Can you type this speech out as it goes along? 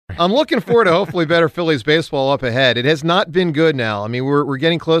I'm looking forward to hopefully better Phillies baseball up ahead. It has not been good now. I mean, we're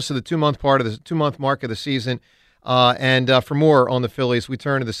getting close to the 2-month mark of the season. For more on the Phillies, we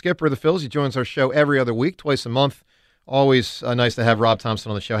turn to the skipper of the Phillies. He joins our show every other week, twice a month. Always nice to have Rob Thomson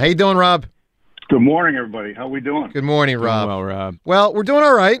on the show. How you doing, Rob? Good morning, everybody. How we doing? Good morning, Rob. Doing well, Rob. Well, we're doing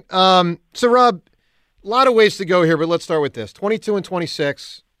all right. So, Rob, a lot of ways to go here, but let's start with this.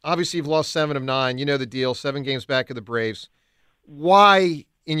 22-26. Obviously, you've lost 7 of 9. You know the deal. 7 games back of the Braves. Why,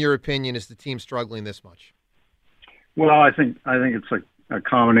 in your opinion, is the team struggling this much? Well, I think it's a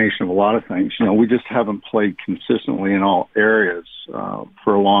combination of a lot of things. You know, we just haven't played consistently in all areas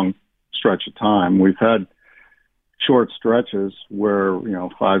for a long stretch of time. We've had short stretches where,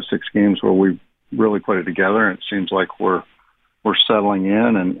 5-6 games where we really put it together, and it seems like we're settling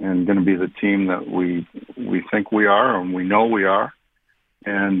in and going to be the team that we think we are and we know we are.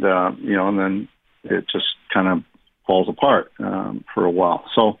 And, and then it just kind of falls apart for a while.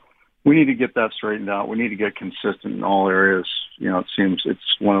 So we need to get that straightened out. We need to get consistent in all areas. It seems it's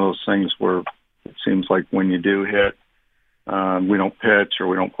one of those things where it seems like when you do hit, we don't pitch or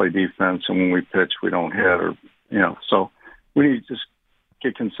we don't play defense. And when we pitch, we don't hit so we need to just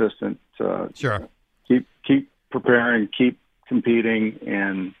get consistent. Sure. Keep preparing, keep competing,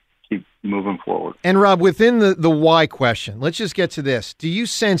 and keep moving forward. And, Rob, within the why question, let's just get to this. Do you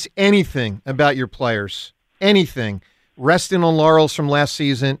sense anything about your players, anything, resting on laurels from last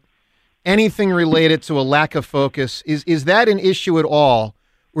season, anything related to a lack of focus? Is that an issue at all,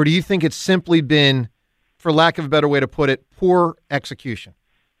 or do you think it's simply been, for lack of a better way to put it, poor execution?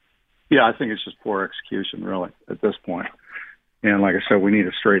 Yeah, I think it's just poor execution, really, at this point. And like I said, we need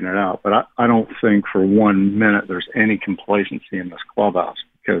to straighten it out. But I don't think for 1 minute there's any complacency in this clubhouse,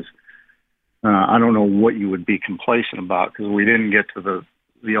 because I don't know what you would be complacent about, because we didn't get to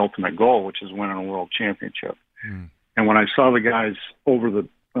the ultimate goal, which is winning a world championship. And when I saw the guys over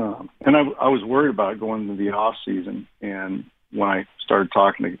and I was worried about it going into the off season, and when I started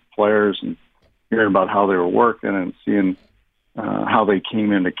talking to players and hearing about how they were working and seeing how they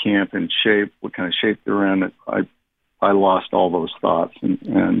came into camp in shape, what kind of shape they're in, I lost all those thoughts,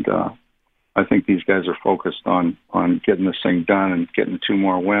 and I think these guys are focused on getting this thing done and getting 2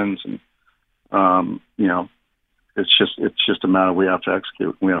 more wins, and it's just a matter we have to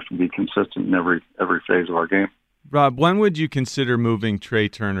execute. We have to be consistent in every phase of our game. Rob, when would you consider moving Trea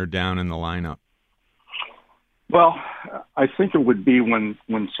Turner down in the lineup? Well, I think it would be when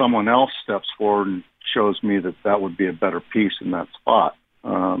someone else steps forward and shows me that would be a better piece in that spot.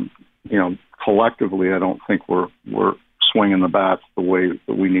 Collectively, I don't think we're swinging the bats the way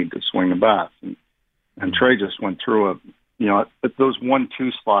that we need to swing the bats. And Trea just went through at those 1-2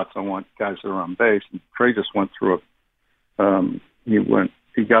 spots, I want guys that are on base. And Trea just went through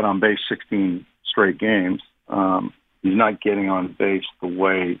he got on base 16 straight games. He's not getting on base the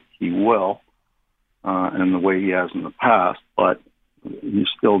way he will, and the way he has in the past, but he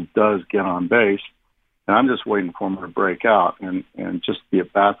still does get on base. And I'm just waiting for him to break out. And just the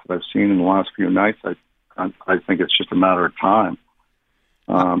at-bats that I've seen in the last few nights, I think it's just a matter of time.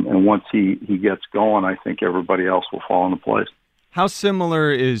 And once he gets going, I think everybody else will fall into place. How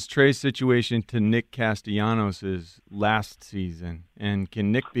similar is Trea's situation to Nick Castellanos' last season? And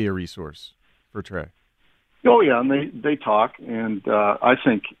can Nick be a resource for Trea? Oh, yeah, and they talk. And I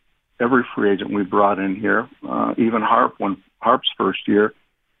think every free agent we brought in here, even Harp, when Harp's first year,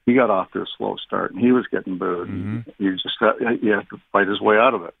 he got off to a slow start, and he was getting booed. Mm-hmm. He had to fight his way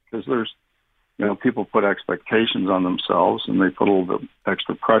out of it, because there's, people put expectations on themselves, and they put a little bit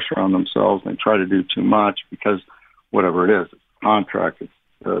extra pressure on themselves, and they try to do too much because whatever it is, it's a contract, it's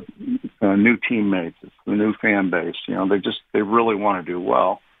new teammates, it's the new fan base. They really want to do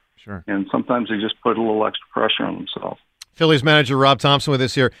well. Sure. And sometimes they just put a little extra pressure on themselves. Phillies manager Rob Thomson with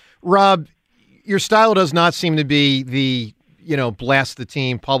us here. Rob, your style does not seem to be the blast the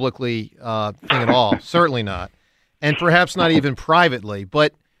team publicly thing at all. Certainly not. And perhaps not even privately.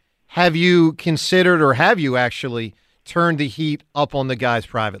 But have you considered, or have you actually turned the heat up on the guys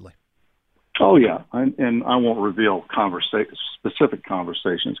privately? Oh, yeah. And I won't reveal specific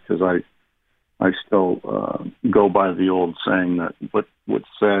conversations, because I still go by the old saying that what's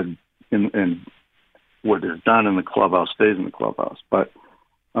said and what is done in the clubhouse stays in the clubhouse. But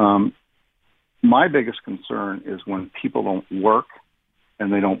my biggest concern is when people don't work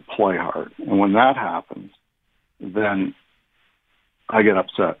and they don't play hard. And when that happens, then I get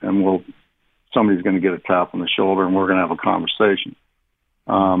upset, and somebody's going to get a tap on the shoulder, and we're going to have a conversation.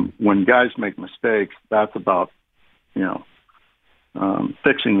 When guys make mistakes, that's about,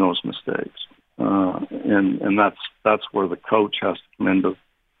 fixing those mistakes. And that's where the coach has to come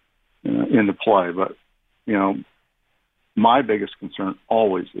into play. But, my biggest concern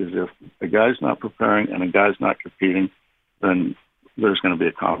always is if a guy's not preparing and a guy's not competing, then there's going to be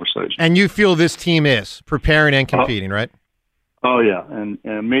a conversation. And you feel this team is preparing and competing, right? Oh, yeah. And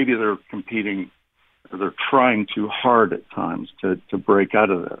maybe they're competing, or they're trying too hard at times to break out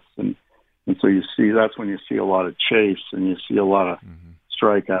of this. And so that's when you see a lot of chase and you see a lot of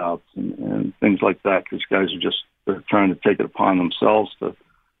strikeouts and things like that, because guys they're trying to take it upon themselves to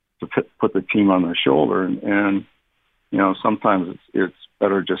put the team on their shoulder. And sometimes it's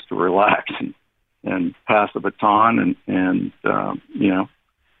better just to relax and pass the baton and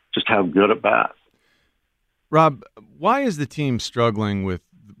just have good at bats. Rob, why is the team struggling with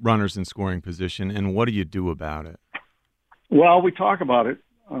runners in scoring position, and what do you do about it? Well, we talk about it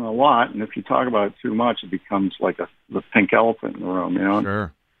a lot, and if you talk about it too much, it becomes like the pink elephant in the room,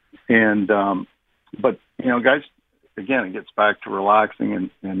 Sure. And but guys, again, it gets back to relaxing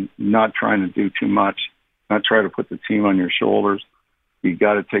and not trying to do too much, not try to put the team on your shoulders. You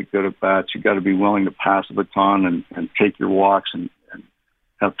got to take good at bats. You got to be willing to pass the baton and take your walks and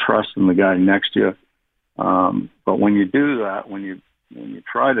have trust in the guy next to you. But when you do that, when you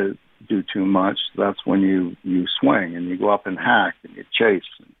try to do too much, that's when you swing and you go up and hack and you chase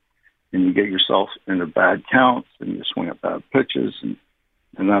and you get yourself into bad counts and you swing at bad pitches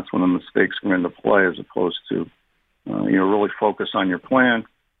and that's when the mistakes come into play, as opposed to really focus on your plan,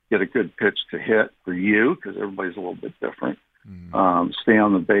 get a good pitch to hit for you, because everybody's a little bit different. Stay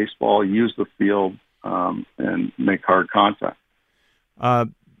on the baseball, use the field, and make hard contact.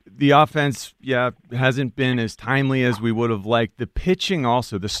 The offense, hasn't been as timely as we would have liked. The pitching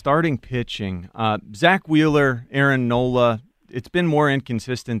also, the starting pitching. Zach Wheeler, Aaron Nola, it's been more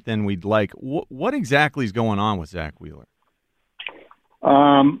inconsistent than we'd like. What exactly is going on with Zach Wheeler?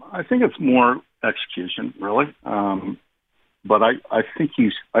 I think it's more execution, really. But I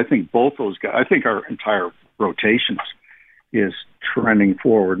think both those guys, I think our entire rotation is trending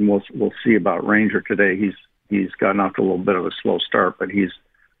forward, and we'll see about Ranger today. He's gotten off to a little bit of a slow start, but he's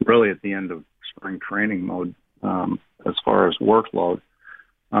really at the end of spring training mode as far as workload.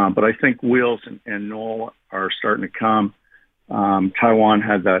 But I think Wheels and Noel are starting to come. Taiwan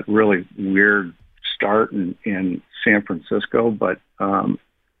had that really weird start in San Francisco, but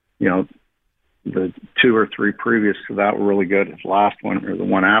the two or three previous to that were really good. His last one, or the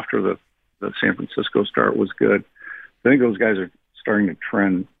one after the San Francisco start, was good. I think those guys are starting to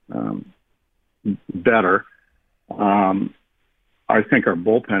trend better. I think our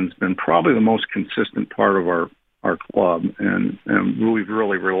bullpen's been probably the most consistent part of our club, and we've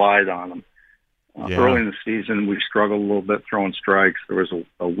really relied on them. Early in the season, we struggled a little bit throwing strikes. There was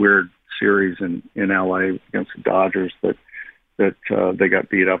a weird series in LA against the Dodgers that they got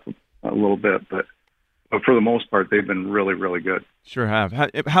beat up a little bit, but for the most part, they've been really, really good. Sure have.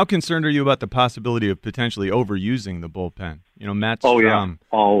 How concerned are you about the possibility of potentially overusing the bullpen? Matt Strom.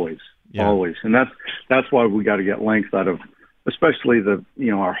 Oh yeah, always. And that's why we got to get length out of, especially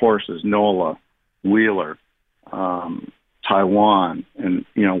our horses, Nola, Wheeler, Taiwan, and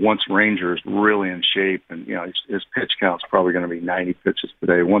once Ranger's really in shape, and his pitch count's probably going to be 90 pitches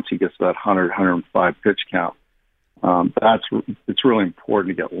today. Once he gets to that 105 pitch count, it's really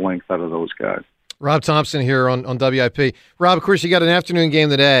important to get length out of those guys. Rob Thomson here on WIP. Rob, of course, you got an afternoon game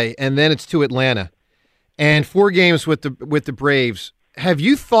today, and then it's to Atlanta, and 4 games with the Braves. Have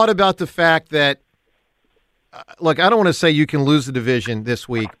you thought about the fact that, look, I don't want to say you can lose the division this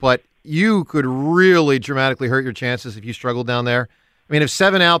week, but you could really dramatically hurt your chances if you struggle down there? I mean, if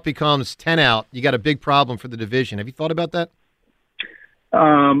 7 out becomes 10 out, you got a big problem for the division. Have you thought about that?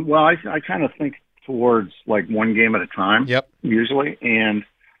 Well, I kind of think towards like one game at a time. Yep. Usually, and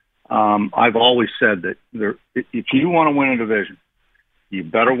I've always said that if you want to win a division, you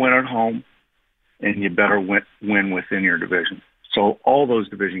better win at home, and you better win within your division. So all those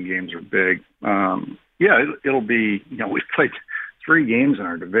division games are big. It'll be, we've played 3 games in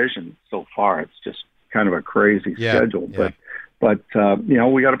our division so far. It's just kind of a crazy schedule, but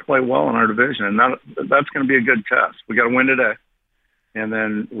we got to play well in our division, and that's going to be a good test. We got to win today, and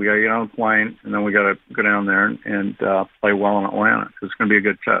then we got to get on the plane, and then we got to go down there and play well in Atlanta. It's going to be a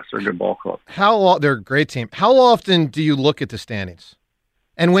good test. They're a good ball club. They're a great team. How often do you look at the standings?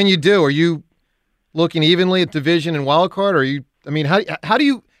 And when you do, are you looking evenly at division and wild card, or are you? I mean, how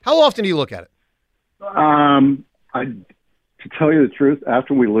often do you look at it? To tell you the truth,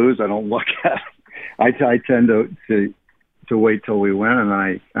 after we lose, I don't look at it. I tend to wait till we win, and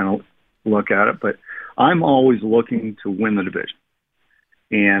I don't look at it. But I'm always looking to win the division,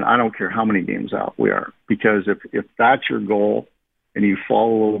 and I don't care how many games out we are, because if that's your goal and you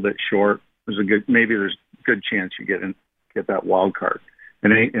fall a little bit short, there's a good chance you get that wild card.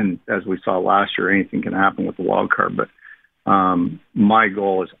 And as we saw last year, anything can happen with the wild card. But My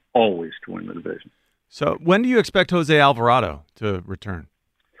goal is always to win the division. So when do you expect Jose Alvarado to return?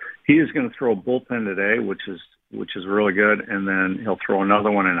 He is going to throw a bullpen today, which is really good, and then he'll throw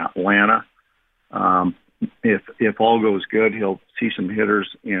another one in Atlanta. If all goes good, he'll see some hitters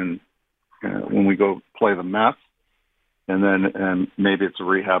in when we go play the Mets, and then maybe it's a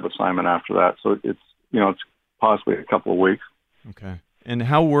rehab assignment after that. So it's possibly a couple of weeks. Okay. And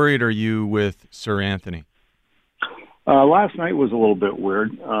how worried are you with Sir Anthony? Last night was a little bit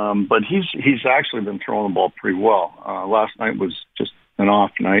weird, but he's actually been throwing the ball pretty well. Last night was just an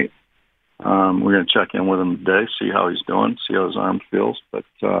off night. We're going to check in with him today, see how he's doing, see how his arm feels. But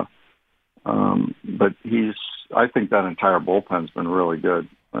I think that entire bullpen's been really good.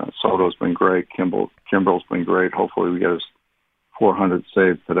 Soto's been great. Kimbrel's been great. Hopefully we get his 400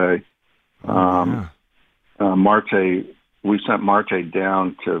 saved today. Marte, we sent Marte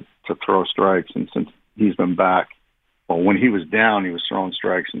down to throw strikes, and since he's been back, well, when he was down, he was throwing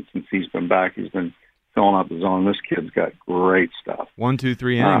strikes, and since he's been back, he's been filling up the zone. This kid's got great stuff. 1, 2,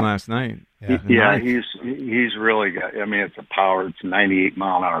 3 inning last night. Yeah, he's really got. I mean, it's a power. It's a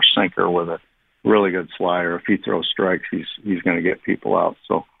 98-mile-an-hour sinker with a really good slider. If he throws strikes, he's going to get people out.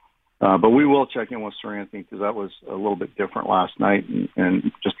 So, but we will check in with Sir Anthony because that was a little bit different last night,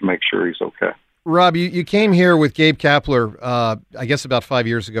 and just to make sure he's okay. Rob, you came here with Gabe Kapler, I guess about 5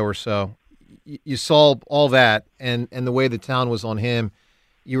 years ago or so. You saw all that and the way the town was on him.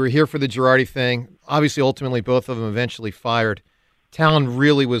 You were here for the Girardi thing. Obviously, ultimately, both of them eventually fired. Town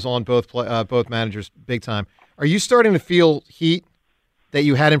really was on both managers big time. Are you starting to feel heat that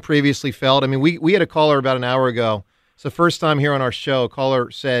you hadn't previously felt? I mean, we had a caller about an hour ago. It's the first time here on our show. A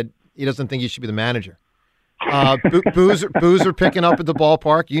caller said he doesn't think you should be the manager. Boos are picking up at the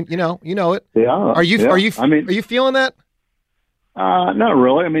ballpark. You know it. Yeah. Are you feeling that? Not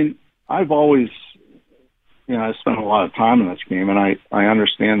really. I mean, I've always, I spent a lot of time in this game, and I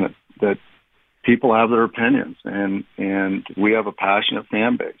understand that people have their opinions, and we have a passionate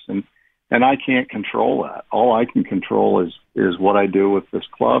fan base, and I can't control that. All I can control is what I do with this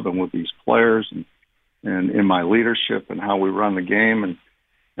club and with these players, and in my leadership and how we run the game, and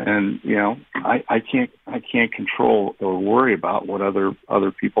I can't control or worry about what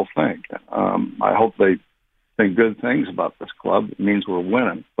other people think. I hope they think good things about this club. It means we're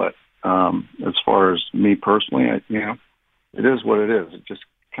winning, but as far as me personally, it is what it is. It just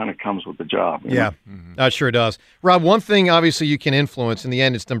kind of comes with the job. Yeah, that sure does. Rob, one thing obviously you can influence. In the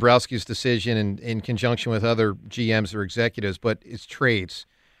end, it's Dombrowski's decision in conjunction with other GMs or executives, but it's trades.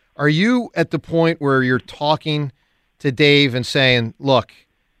 Are you at the point where you're talking to Dave and saying, look,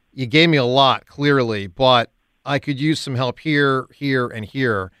 you gave me a lot, clearly, but I could use some help here, and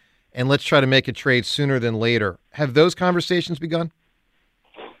here, and let's try to make a trade sooner than later. Have those conversations begun?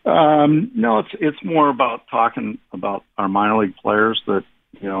 No, it's more about talking about our minor league players that,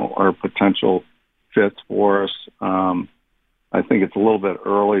 are potential fits for us. I think it's a little bit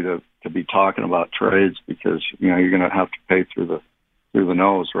early to be talking about trades because, you're going to have to pay through the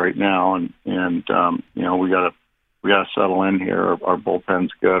nose right now. And we got to settle in here. Our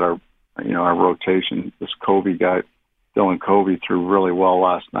bullpen's good. Our rotation, this Covey guy, Dylan Covey, threw really well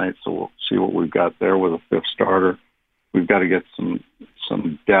last night. So we'll see what we've got there with a fifth starter. We've got to get some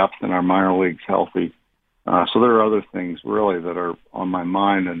depth in our minor leagues healthy. So there are other things really that are on my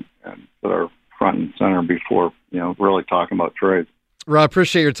mind and that are front and center before, really talking about trades. Rob,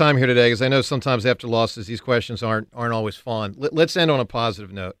 appreciate your time here today because I know sometimes after losses these questions aren't always fun. Let's end on a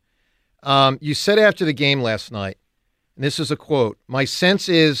positive note. You said after the game last night, and this is a quote, "My sense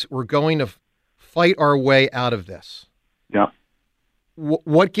is we're going to fight our way out of this." Yeah.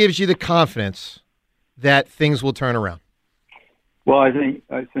 What gives you the confidence that things will turn around? Well, I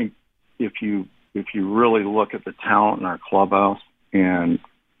think if you really look at the talent in our clubhouse and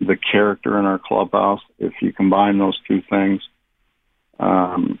the character in our clubhouse, if you combine those two things,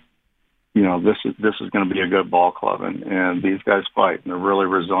 this is going to be a good ball club, and these guys fight, and they're really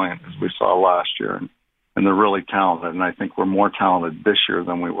resilient as we saw last year, and they're really talented, and I think we're more talented this year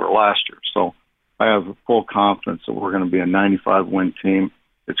than we were last year. So I have full confidence that we're going to be a 95-win team.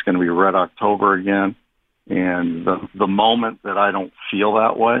 It's going to be Red October again, and the moment that I don't feel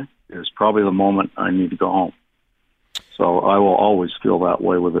that way is probably the moment I need to go home. So I will always feel that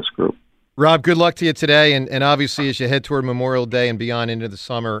way with this group. Rob, good luck to you today, and obviously as you head toward Memorial Day and beyond into the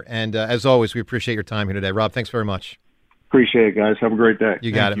summer. And as always, we appreciate your time here today. Rob, thanks very much. Appreciate it, guys. Have a great day.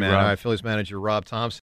 You got Thank it, you, man. Rob. All right, Phillies manager Rob Thomson.